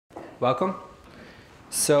welcome.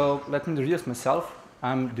 So let me introduce myself.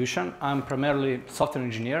 I'm Dušan. I'm primarily software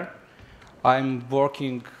engineer. I'm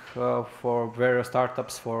working for various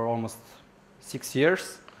startups for almost 6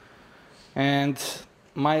 years. And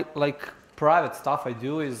my private stuff I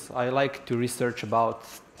do is I like to research about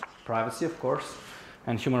privacy, of course,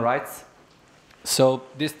 and human rights. So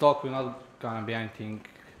this talk will not gonna be anything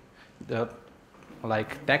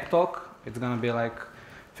like tech talk. It's gonna be like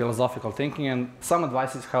philosophical thinking and some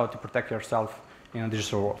advices how to protect yourself in a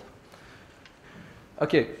digital world.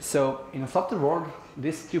 Okay, so in a software world,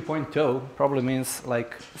 this 2.0 probably means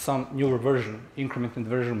like some newer version, incremented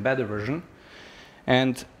version, better version.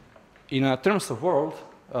 And in a terms of world,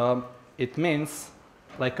 it means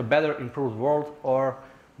like a better improved world or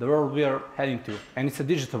the world we are heading to. And it's a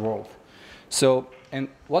digital world. So, and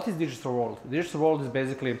what is digital world? Digital world is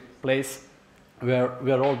basically a place where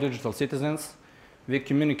we are all digital citizens. We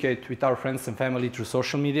communicate with our friends and family through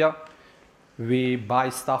social media. We buy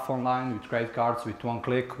stuff online with credit cards with one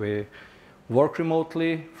click. We work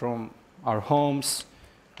remotely from our homes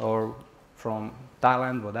or from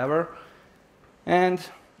Thailand, whatever. And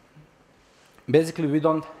basically, we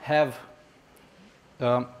don't have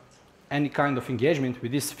any kind of engagement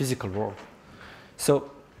with this physical world.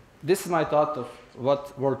 So this is my thought of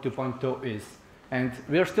what World 2.0 is. And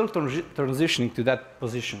we are still transitioning to that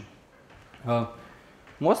position.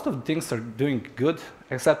 Most of the things are doing good,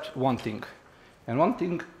 except one thing. And one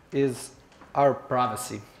thing is our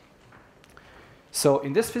privacy. So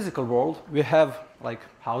in this physical world, we have like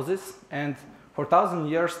houses, and for 1,000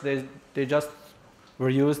 years, they just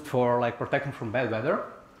were used for like protecting from bad weather.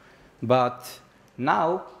 But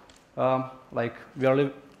now, like we are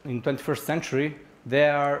living in 21st century, they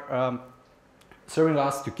are serving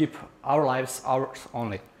us to keep our lives ours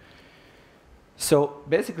only. So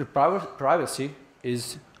basically, privacy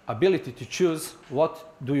is ability to choose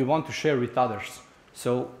what do you want to share with others.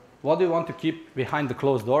 So what do you want to keep behind the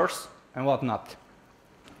closed doors and what not.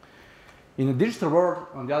 In the digital world,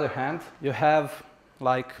 on the other hand, you have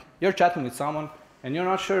like, you're chatting with someone and you're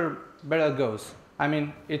not sure where that goes. I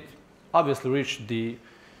mean, it obviously reached the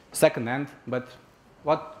second end, but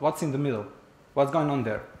what's in the middle? What's going on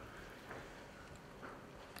there?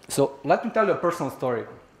 So let me tell you a personal story.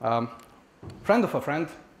 Friend of a friend,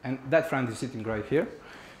 and that friend is sitting right here.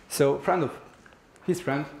 So friend of his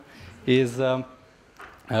friend is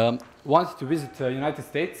wanted to visit the United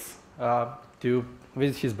States to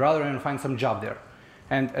visit his brother and find some job there.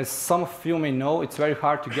 And as some of you may know, it's very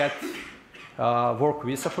hard to get work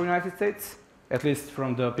visa for the United States, at least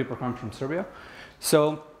from the people coming from Serbia.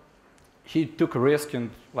 So he took a risk and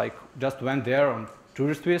like just went there on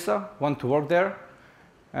tourist visa, wanted to work there.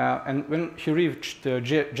 And when he reached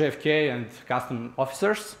JFK and custom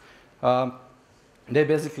officers, they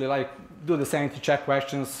basically like do the sanity check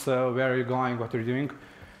questions, where are you going, what are you doing?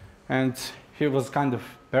 And he was kind of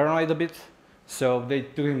paranoid a bit. So they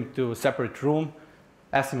took him to a separate room,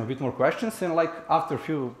 asked him a bit more questions, and like after a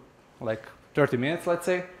few, like 30 minutes, let's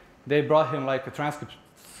say, they brought him like a transcript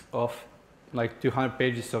of like 200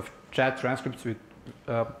 pages of chat transcripts with,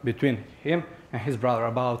 between him and his brother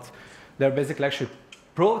about, they're basically actually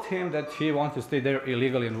proved him that he wanted to stay there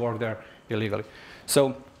illegally and work there illegally.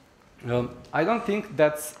 So I don't think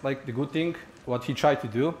that's like the good thing, what he tried to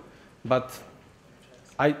do, but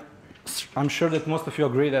I'm sure that most of you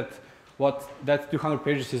agree that what that 200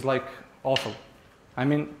 pages is like awful. I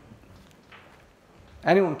mean,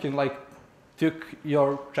 anyone can like take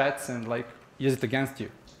your chats and like use it against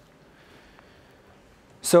you.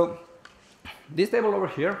 So this table over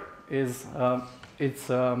here is it's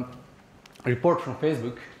report from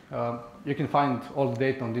Facebook. You can find all the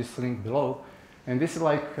data on this link below. And this is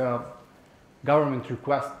like government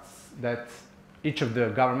requests that each of the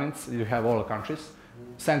governments, you have all the countries,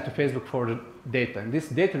 send to Facebook for the data. And this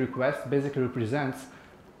data request basically represents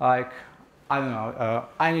like, I don't know,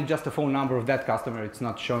 I need just a phone number of that customer. It's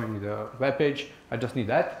not showing me the web page. I just need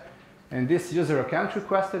that. And this user account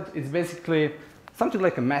requested, it's basically something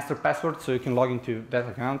like a master password so you can log into that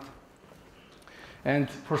account. And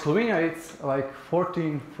for Slovenia, it's like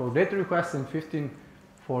 14 for data requests and 15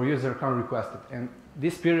 for user account requested. And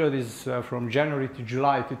this period is from January to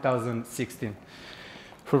July 2016.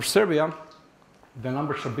 For Serbia, the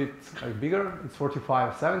numbers are a bit bigger. It's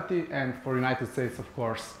 45-70, and for United States, of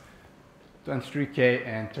course, 23K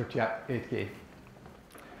and 38K.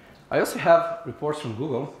 I also have reports from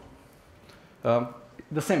Google,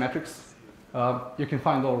 the same metrics. You can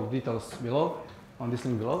find all the details below, on this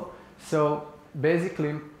link below. So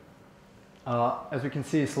basically, as we can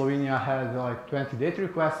see, Slovenia had like 20 data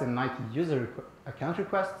requests and 90 user account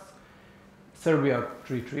requests. Serbia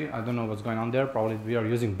 3.3. I don't know what's going on there. Probably we are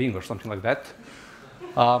using Bing or something like that.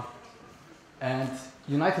 And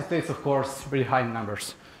United States, of course, really high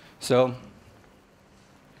numbers. So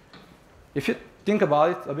if you think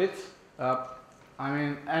about it a bit, I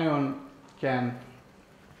mean, anyone can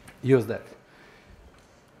use that.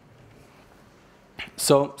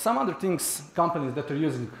 So some other things, companies that are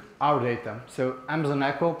using our data. So Amazon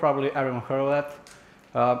Echo, probably everyone heard of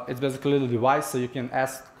that. It's basically a little device, so you can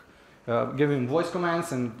ask, give him voice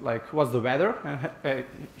commands and like, what's the weather? And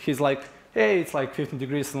he's like, hey, it's like 15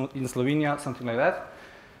 degrees in Slovenia, something like that.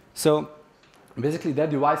 So basically that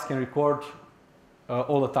device can record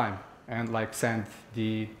all the time and like send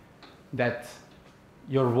your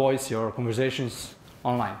voice, your conversations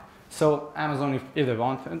online. So Amazon, if they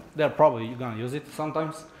want, and they're probably gonna use it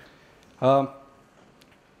sometimes,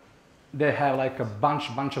 they have like a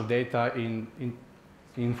bunch of data in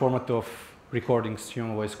format of recordings,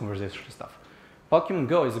 human voice conversation stuff. Pokemon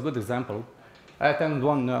Go is a good example. I attended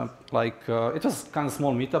one, it was kind of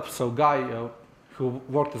small meetup, so a guy who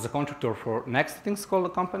worked as a contractor for Next, I think it's called a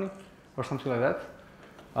company, or something like that.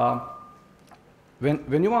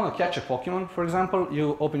 When you want to catch a Pokemon, for example,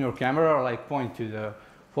 you open your camera, like point to the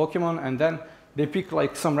Pokemon, and then they pick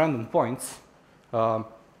like some random points from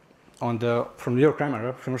your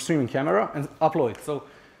camera, from your streaming camera, and upload it. So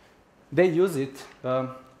they use it.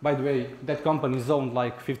 By the way, that company is owned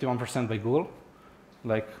like 51% by Google,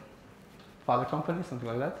 like father company, something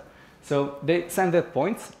like that. So they send that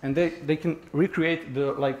points, and they can recreate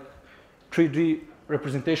the like 3D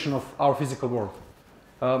representation of our physical world.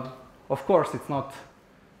 Of course, it's not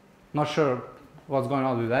sure what's going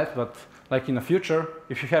on with that, but like in the future,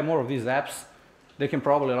 if you have more of these apps, they can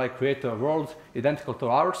probably like create a world identical to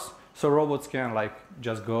ours, so robots can like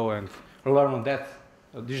just go and learn on that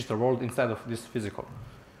digital world instead of this physical.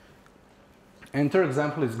 And third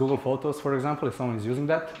example is Google Photos, for example, if someone is using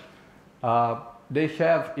that. They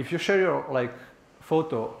have, if you share your like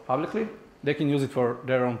photo publicly, they can use it for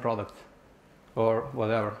their own product or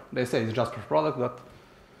whatever. They say it's just for product, but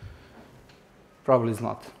probably it's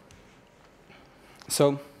not.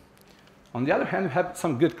 So on the other hand, we have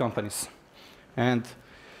some good companies. And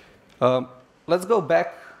let's go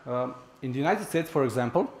back. In the United States, for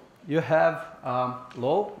example, you have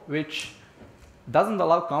law which doesn't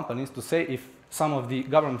allow companies to say if some of the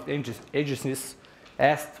government agencies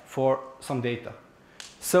asked for some data.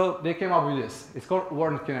 So they came up with this. It's called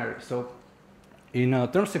warrant canary. So in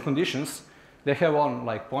terms and conditions, they have one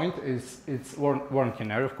like point. It's warrant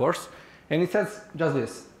canary, of course. And it says just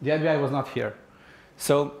this: the FBI was not here.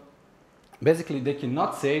 So basically, they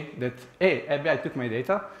cannot say that, hey, FBI took my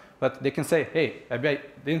data, but they can say, hey, FBI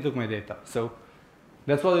didn't took my data. So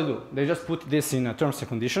that's what they do. They just put this in a terms and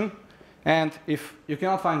condition. And if you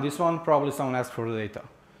cannot find this one, probably someone asked for the data.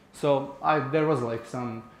 So there was like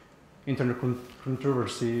some internet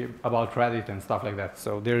controversy about Reddit and stuff like that.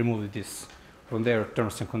 So they removed this from their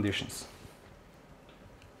terms and conditions.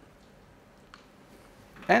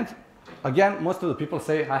 And again, most of the people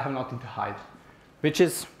say, I have nothing to hide, which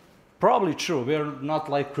is probably true. We're not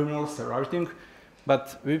like criminals or everything,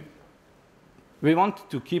 but we want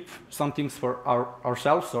to keep some things for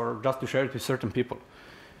ourselves or just to share it with certain people.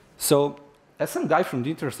 So as some guy from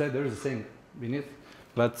the internet said, there is a saying beneath,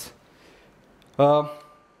 but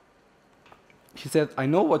he said, I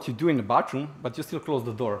know what you do in the bathroom, but you still close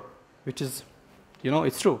the door, which is,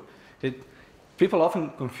 it's true. People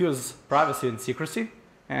often confuse privacy and secrecy,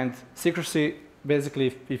 and secrecy,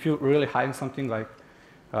 basically, if you're really hiding something, like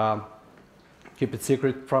keep it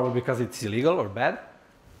secret, probably because it's illegal or bad,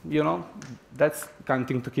 that's the kind of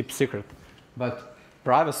thing to keep secret. But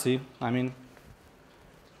privacy, I mean,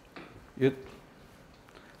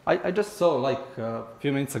 I just saw like a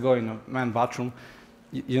few minutes ago in a man's bathroom,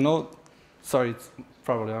 sorry, it's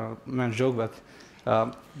probably a man's joke, but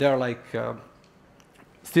they're like,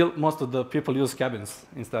 still most of the people use cabins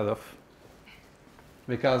instead of,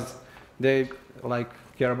 because they like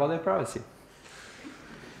care about their privacy.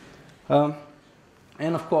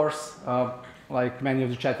 And of course, like many of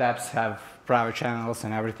the chat apps have private channels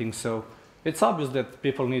and everything, so it's obvious that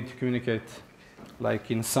people need to communicate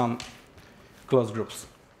like in some closed groups.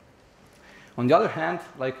 On the other hand,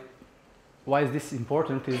 like, why is this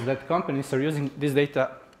important is that companies are using this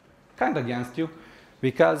data kind of against you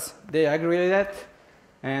because they aggregate that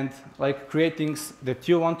and like create things that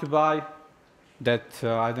you want to buy that,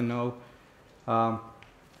 I don't know,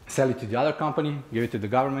 sell it to the other company, give it to the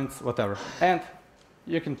governments, whatever. And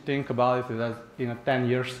you can think about it as in 10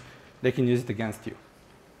 years, they can use it against you.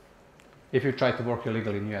 If you try to work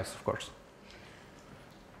illegally in the US, of course.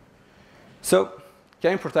 So,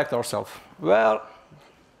 can we protect ourselves? Well,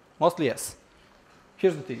 mostly yes.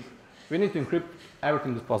 here's the thing. We need to encrypt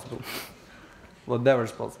everything that's possible, whatever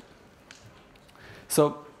is possible.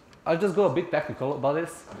 So I'll just go a bit technical about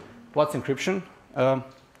this. What's encryption?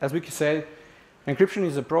 As Wiki said, encryption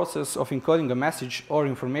is a process of encoding a message or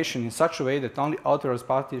information in such a way that only authorized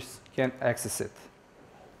parties can access it.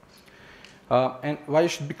 And why you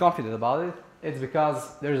should be confident about it? It's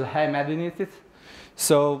because there's a ham underneath it.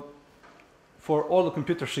 So for all the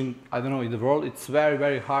computers in, I don't know, in the world, it's very,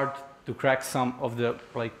 very hard to crack some of the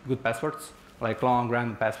good passwords, like long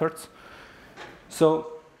random passwords.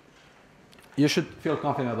 So you should feel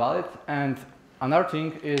confident about it. And another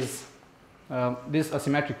thing is these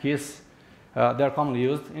asymmetric keys, they're commonly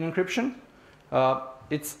used in encryption.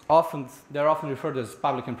 They're often referred as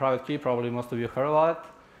public and private key. Probably most of you heard about it.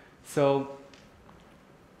 So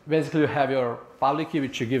basically, you have your public key,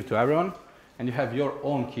 which you give to everyone, and you have your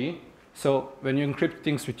own key. So when you encrypt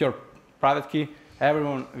things with your private key,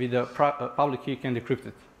 everyone with the public key can decrypt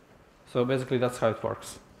it. So basically, that's how it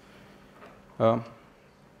works.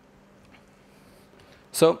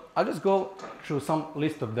 So I'll just go through some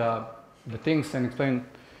list of the things and explain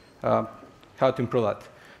how to improve that.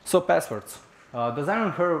 So passwords. Did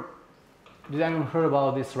anyone hear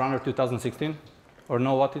about this Runner 2016 or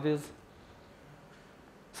know what it is?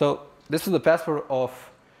 So this is the password of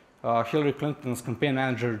Hillary Clinton's campaign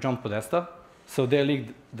manager, John Podesta. So they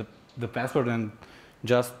leaked the password and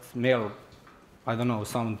just mailed, I don't know,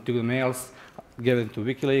 some to the mails, gave it to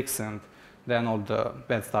WikiLeaks, and then all the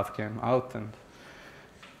bad stuff came out and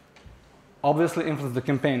obviously influenced the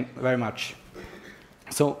campaign very much.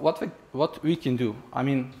 So what we can do, I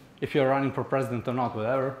mean, if you're running for president or not,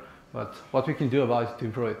 whatever, but what we can do about it to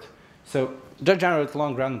improve it. So just generate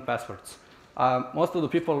long random passwords. Most of the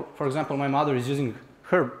people, for example, my mother is using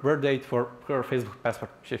her birth date for her Facebook password.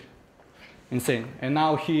 She's insane. And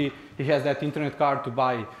now he has that internet card to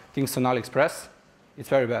buy things on AliExpress. It's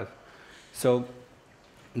very bad. So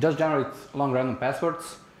just generate long random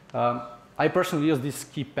passwords. I personally use this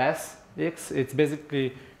KeePassX. It's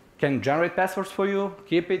basically can generate passwords for you,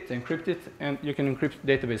 keep it, encrypt it, and you can encrypt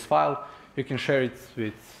the database file. You can share it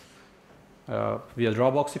with via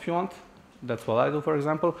Dropbox if you want. That's what I do, for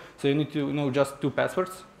example. So you need to know just 2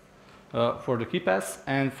 passwords for the KeePass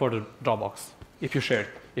and for the Dropbox if you share it.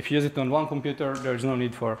 If you use it on one computer, there is no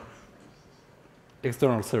need for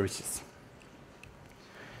external services.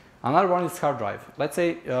 Another one is hard drive. Let's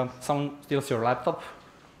say someone steals your laptop,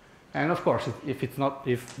 and of course,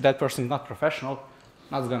 if that person is not professional,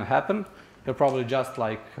 that's going to happen. He'll probably just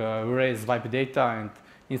erase wipe data and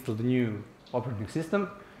install the new operating system.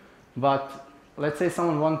 But let's say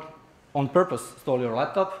someone on purpose stole your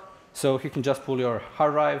laptop, so he can just pull your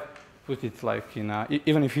hard drive, put it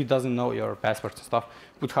even if he doesn't know your passwords and stuff,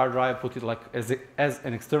 put hard drive, put it as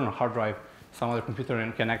an external hard drive, some other computer,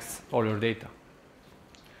 and can access all your data.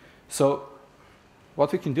 So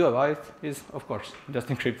what we can do about it is, of course, just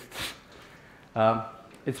encrypt it.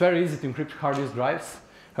 It's very easy to encrypt hard disk drives.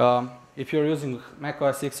 If you're using Mac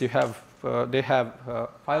OS X, they have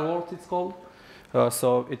firewalls, it's called.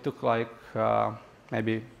 So it took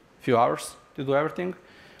maybe a few hours to do everything.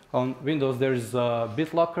 On Windows, there's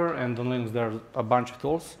BitLocker, and on Linux, there's a bunch of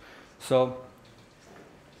tools. So,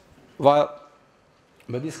 but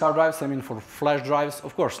these hard drives, I mean, for flash drives,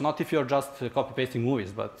 of course, not if you're just copy-pasting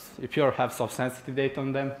movies, but if you have some sensitive data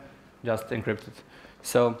on them, just encrypt it.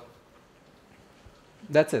 So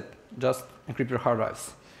that's it. Just encrypt your hard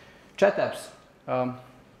drives. Chat apps.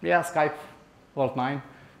 Yeah, Skype, Vault 9.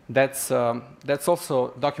 That's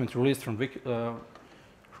also a document released from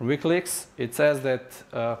WikiLeaks. It says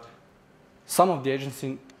that some of the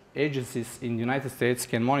agencies in the United States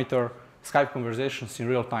can monitor Skype conversations in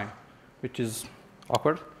real time, which is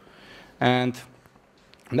awkward. And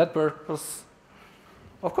for that purpose,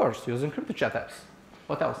 of course, use encrypted chat apps.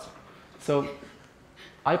 What else? So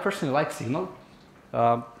I personally like Signal.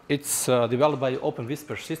 It's developed by Open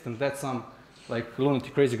Whisper Systems. That's some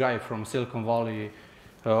lunatic crazy guy from Silicon Valley,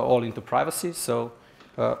 all into privacy. So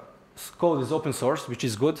code is open source, which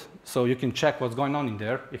is good. So you can check what's going on in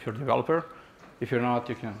there if you're a developer. If you're not,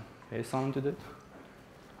 you can pay someone to do it.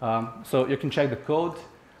 So you can check the code.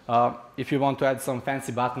 If you want to add some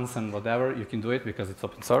fancy buttons and whatever, you can do it because it's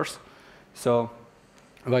open source. So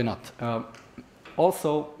why not?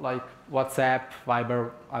 Also, like WhatsApp,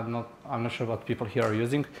 Viber, I'm not sure what people here are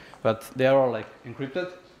using, but they are all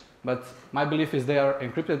encrypted. But my belief is they are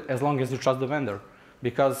encrypted as long as you trust the vendor.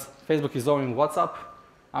 Because Facebook is owning WhatsApp,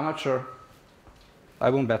 I'm not sure. I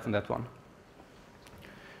won't bet on that one.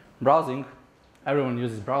 Browsing, everyone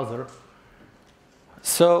uses browser.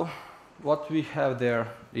 So what we have there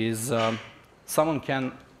is someone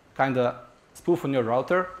can kind of spoof on your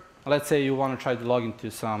router let's say you want to try to log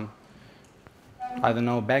into some, I don't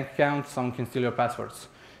know, bank account, someone can steal your passwords.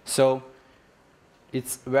 So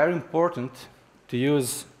it's very important to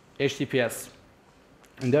use HTTPS.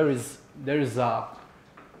 And there is a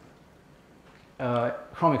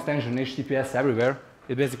Chrome extension, HTTPS everywhere.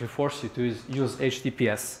 It basically forces you to use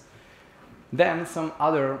HTTPS. Then some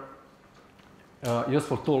other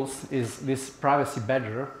useful tools is this privacy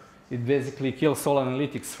badger. It basically kills all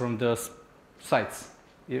analytics from the sites.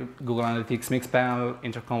 Google Analytics, Mixpanel,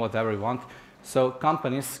 Intercom, whatever you want. So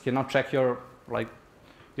companies cannot track your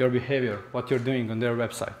behavior, what you're doing on their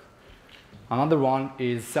website. Another one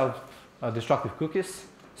is self-destructive cookies.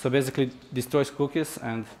 So basically destroys cookies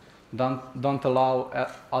and don't allow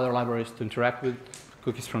other libraries to interact with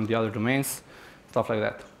cookies from the other domains, stuff like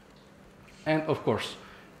that. And of course,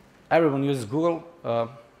 everyone uses Google.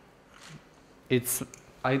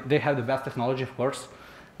 They have the best technology, of course,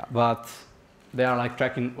 but they are like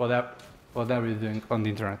tracking whatever you're doing on the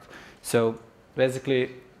internet. So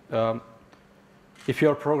basically, if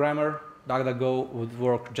you're a programmer, DuckDuckGo would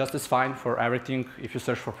work just as fine for everything. If you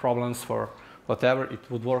search for problems, for whatever, it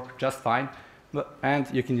would work just fine. And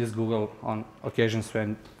you can use Google on occasions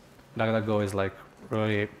when DuckDuckGo is like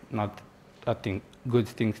really not a good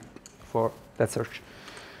thing for that search.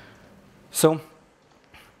 So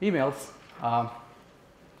emails.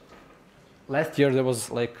 Last year there was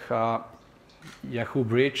like Yahoo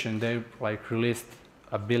breach, and they like released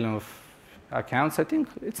 1 billion of accounts. I think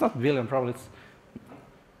it's not billion, probably it's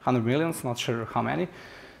 100 millions. Not sure how many.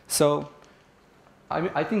 So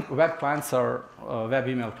I think web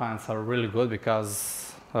email clients are really good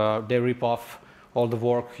because they rip off all the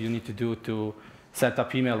work you need to do to set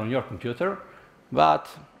up email on your computer. But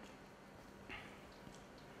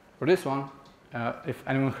for this one, if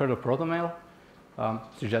anyone heard of ProtoMail,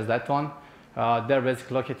 suggest that one. They're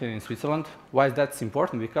basically located in Switzerland. Why is that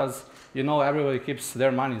important? Because you know everybody keeps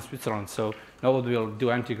their money in Switzerland, so nobody will do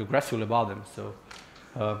anything aggressively about them. So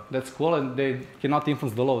that's cool, and they cannot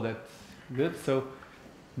influence the law that good. So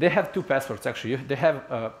they have 2 passwords actually. They have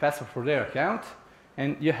a password for their account,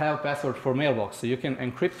 and you have a password for mailbox. So you can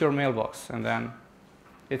encrypt your mailbox, and then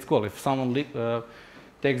it's cool. If someone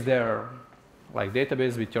takes their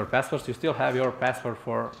database with your passwords, you still have your password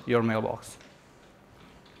for your mailbox.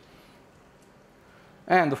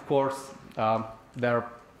 And of course, there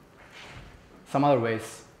are some other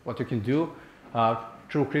ways what you can do.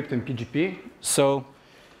 TrueCrypt and PGP. So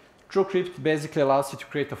TrueCrypt basically allows you to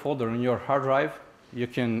create a folder on your hard drive. You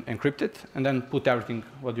can encrypt it and then put everything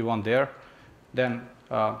what you want there. Then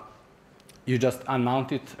you just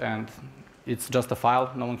unmount it, and it's just a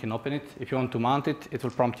file. No one can open it. If you want to mount it, it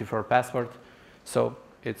will prompt you for a password. So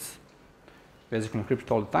it's basically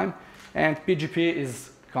encrypted all the time. And PGP is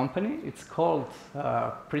company. It's called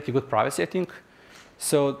Pretty Good Privacy, I think.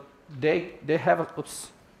 So they have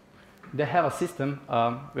a system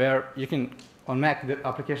where you can, on Mac, the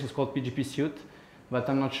application is called PGP Suite, but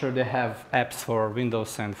I'm not sure they have apps for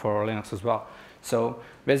Windows and for Linux as well. So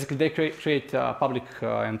basically, they create public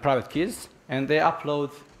and private keys, and they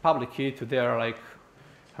upload public key to their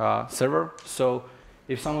server. So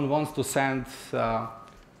if someone wants to send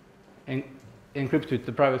encrypt with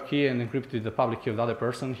the private key and encrypt with the public key of the other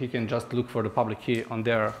person, he can just look for the public key on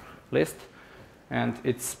their list, and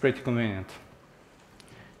it's pretty convenient.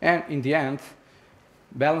 And in the end,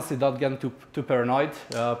 balance it, don't get too paranoid.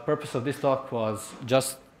 Purpose of this talk was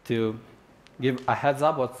just to give a heads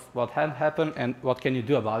up what had happened and what can you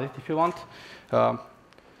do about it if you want.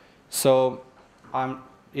 So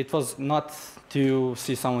it was not to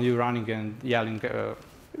see someone you running and yelling,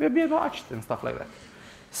 be watched and stuff like that.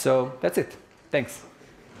 So that's it. Thanks.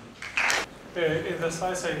 In the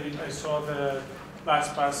slides, I saw the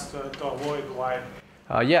LastPass to avoid why.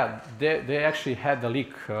 Yeah, they actually had a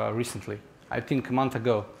leak recently, I think a month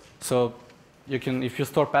ago. So you can, if you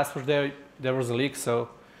store password there was a leak, so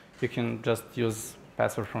you can just use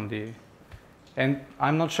password from the. And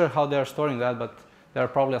I'm not sure how they are storing that, but they're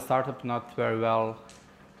probably a startup, not very well,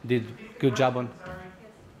 did good job on.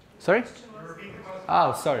 Sorry?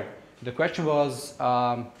 Oh, sorry. The question was,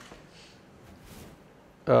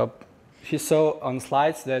 he saw on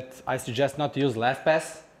slides that I suggest not to use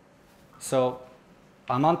LastPass. So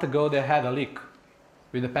a month ago they had a leak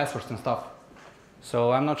with the passwords and stuff.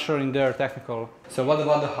 So I'm not sure in their technical. So what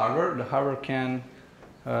about the hardware? The hardware can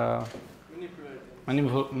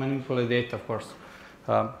manipulate data, of course.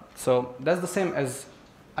 So that's the same as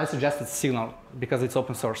I suggested Signal because it's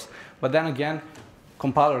open source. But then again,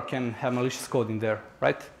 compiler can have malicious code in there,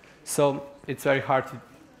 right? So it's very hard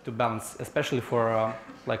to balance, especially for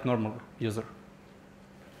like normal user.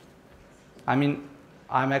 I mean,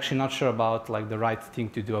 I'm actually not sure about like the right thing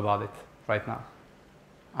to do about it right now,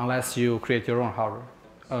 unless you create your own hardware.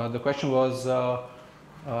 The question was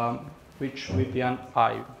which VPN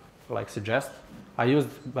I like suggest. I used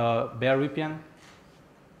Bear VPN.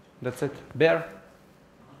 That's it. Bear,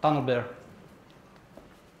 Tunnel Bear.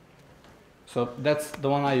 So that's the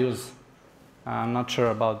one I use. I'm not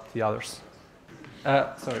sure about the others.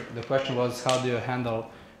 Sorry, the question was how do you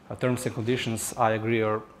handle terms and conditions? I agree,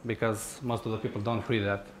 or because most of the people don't read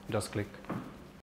that, just click.